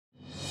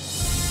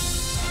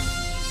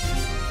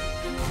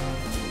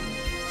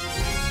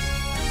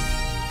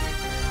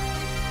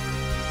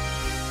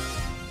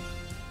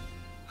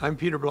I'm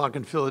Peter Block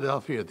in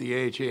Philadelphia at the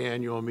AHA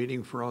annual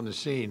meeting for On the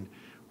Scene.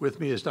 With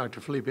me is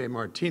Dr. Felipe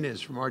Martinez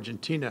from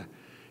Argentina.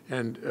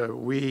 And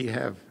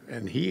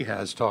he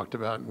has talked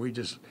about, and we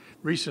just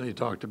recently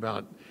talked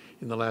about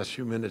in the last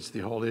few minutes, the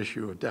whole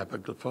issue of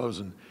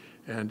Dapa-Hf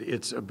and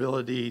its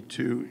ability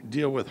to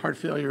deal with heart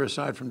failure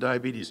aside from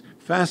diabetes.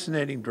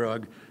 Fascinating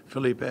drug,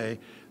 Felipe,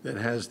 that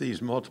has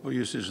these multiple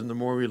uses, and the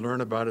more we learn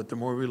about it, the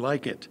more we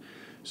like it.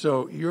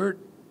 So your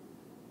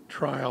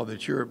trial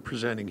that you're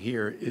presenting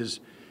here is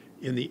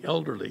in the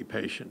elderly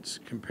patients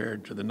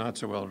compared to the not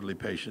so elderly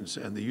patients,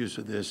 and the use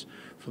of this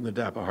from the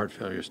Dapa heart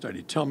failure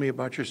study. Tell me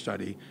about your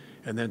study,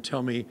 and then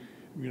tell me,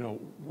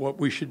 what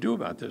we should do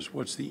about this.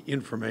 What's the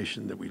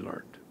information that we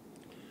learned?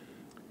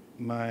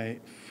 My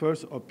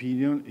first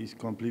opinion is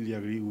completely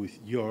agree with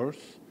yours,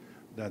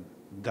 that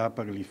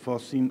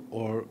dapagliflozin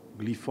or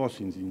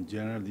gliflozins in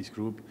general, this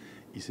group,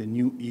 is a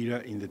new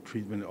era in the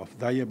treatment of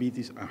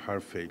diabetes and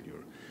heart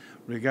failure.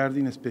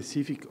 Regarding a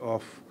specific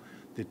of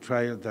the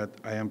trial that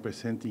I am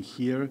presenting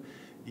here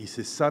is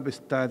a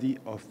sub-study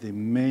of the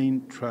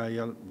main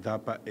trial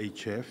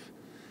Dapa-Hf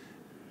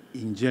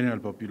in general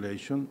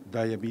population,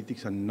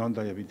 diabetics and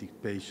non-diabetic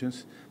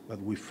patients,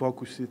 but we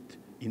focused it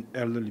in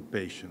elderly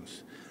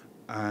patients.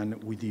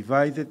 And we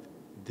divided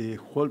the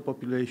whole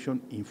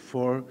population in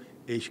 4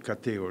 age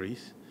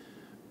categories: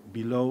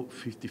 below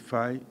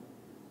 55,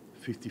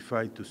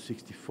 55 to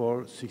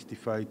 64,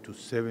 65 to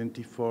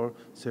 74,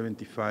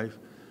 75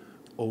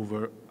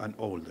 over and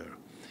older.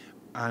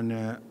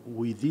 And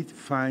we did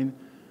find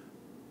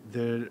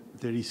there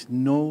is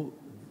no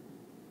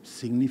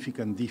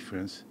significant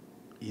difference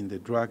in the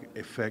drug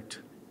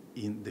effect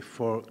in the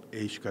 4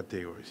 age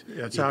categories.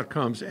 That's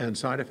outcomes and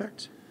side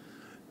effects?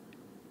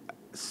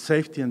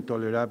 Safety and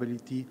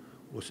tolerability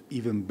was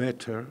even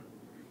better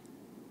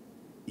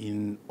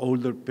in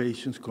older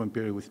patients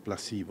compared with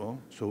placebo.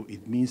 So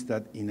it means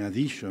that in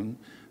addition,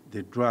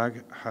 the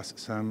drug has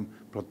some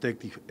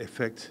protective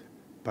effects,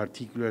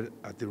 particularly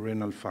at the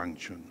renal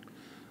function.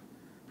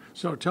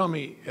 So tell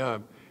me,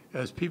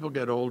 as people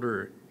get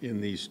older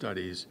in these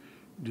studies,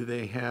 do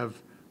they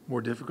have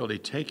more difficulty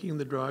taking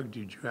the drug?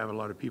 Did you have a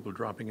lot of people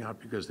dropping out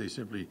because they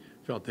simply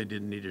felt they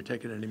didn't need to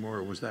take it anymore,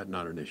 or was that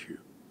not an issue?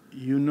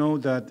 You know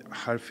that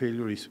heart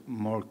failure is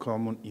more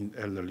common in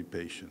elderly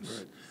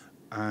patients.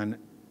 Right. And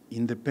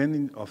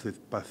independent of the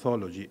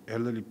pathology,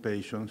 elderly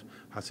patients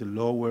has a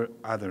lower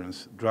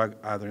adherence, drug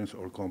adherence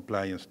or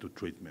compliance to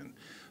treatment.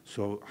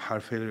 So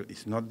heart failure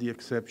is not the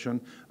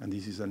exception, and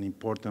this is an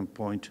important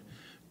point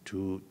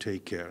to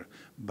take care.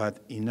 But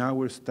in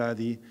our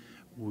study,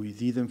 we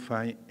didn't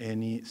find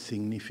any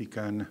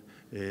significant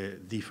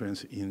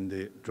difference in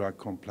the drug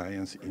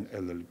compliance in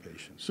elderly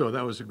patients. So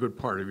that was a good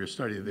part of your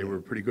study. They were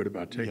pretty good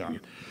about taking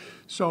it.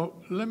 So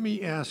let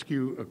me ask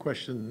you a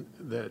question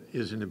that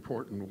is an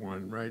important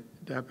one, right?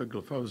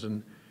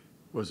 Dapagliflozin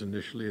was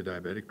initially a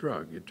diabetic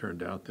drug. It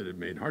turned out that it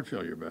made heart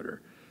failure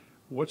better.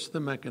 What's the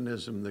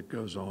mechanism that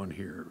goes on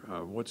here?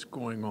 What's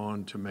going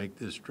on to make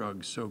this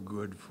drug so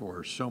good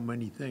for so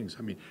many things?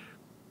 I mean,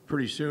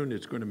 pretty soon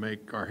it's going to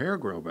make our hair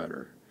grow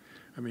better.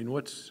 I mean,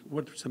 what's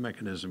the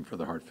mechanism for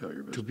the heart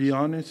failure business? To be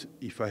honest,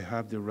 if I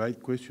have the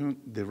right question,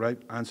 the right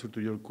answer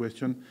to your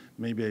question,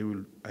 maybe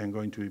I'm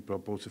going to be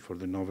proposed for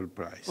the Nobel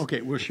Prize.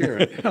 Okay, we'll share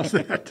it. How's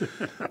that?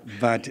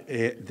 But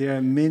there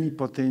are many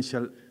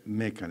potential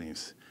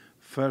mechanisms.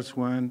 First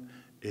one,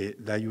 a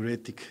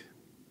diuretic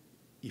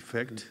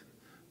effect,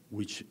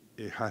 which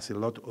has a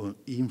lot of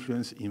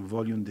influence in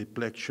volume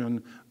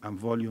depletion and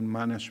volume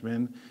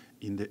management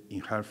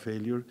in heart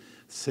failure.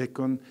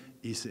 Second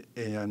is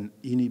an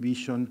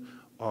inhibition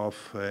of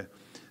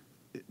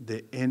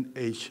the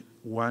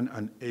NH1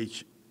 and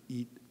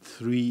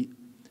HE3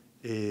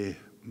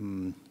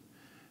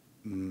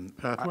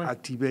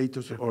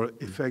 activators or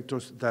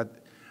effectors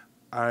that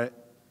are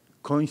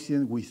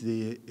coincident with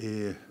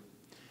the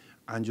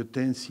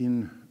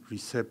angiotensin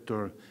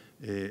receptor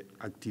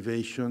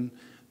activation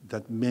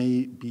that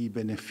may be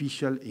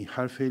beneficial in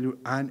heart failure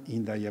and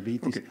in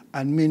diabetes,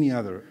 and many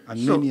other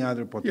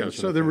potential. Yeah,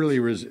 so there really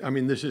is. I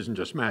mean, this isn't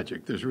just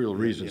magic. There's real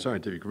reason,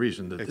 scientific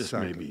reason that this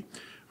may be.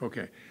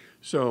 Okay,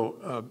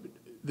 so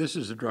this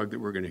is a drug that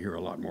we're going to hear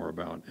a lot more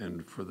about,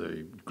 and for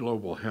the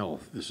global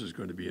health, this is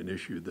going to be an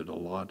issue that a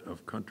lot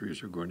of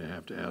countries are going to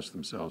have to ask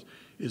themselves: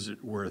 is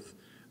it worth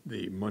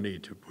the money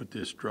to put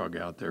this drug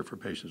out there for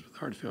patients with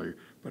heart failure?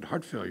 But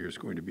heart failure is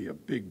going to be a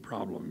big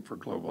problem for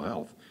global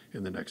health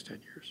in the next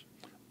 10 years.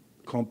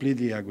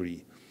 Completely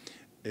agree.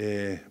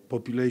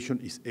 Population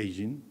is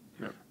aging,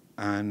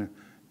 and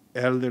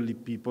elderly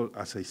people,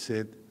 as I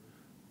said,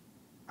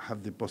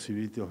 have the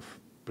possibility of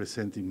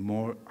presenting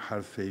more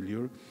heart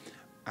failure.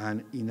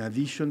 And in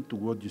addition to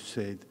what you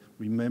said,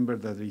 remember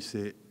that there is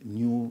a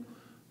new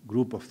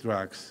group of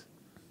drugs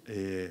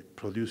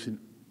producing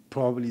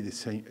probably the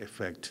same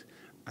effect.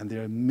 And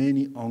there are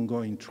many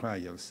ongoing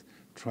trials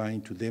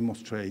trying to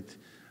demonstrate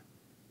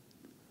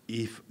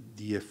if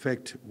the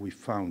effect we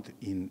found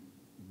in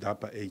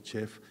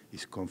Dapa-Hf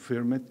is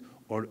confirmed,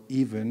 or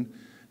even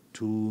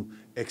to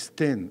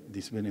extend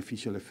this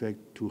beneficial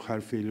effect to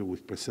heart failure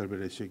with preserved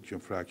ejection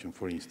fraction,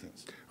 for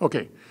instance.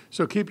 Okay,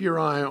 so keep your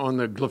eye on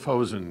the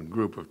gliflozin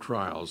group of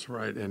trials,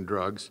 right, and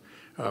drugs.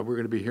 We're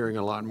going to be hearing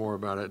a lot more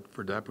about it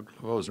for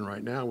dapagliflozin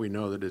right now. We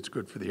know that it's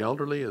good for the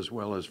elderly as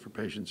well as for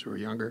patients who are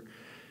younger.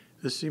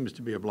 This seems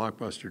to be a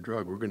blockbuster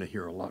drug. We're going to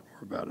hear a lot more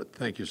about it.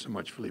 Thank you so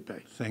much, Felipe.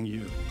 Thank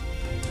you.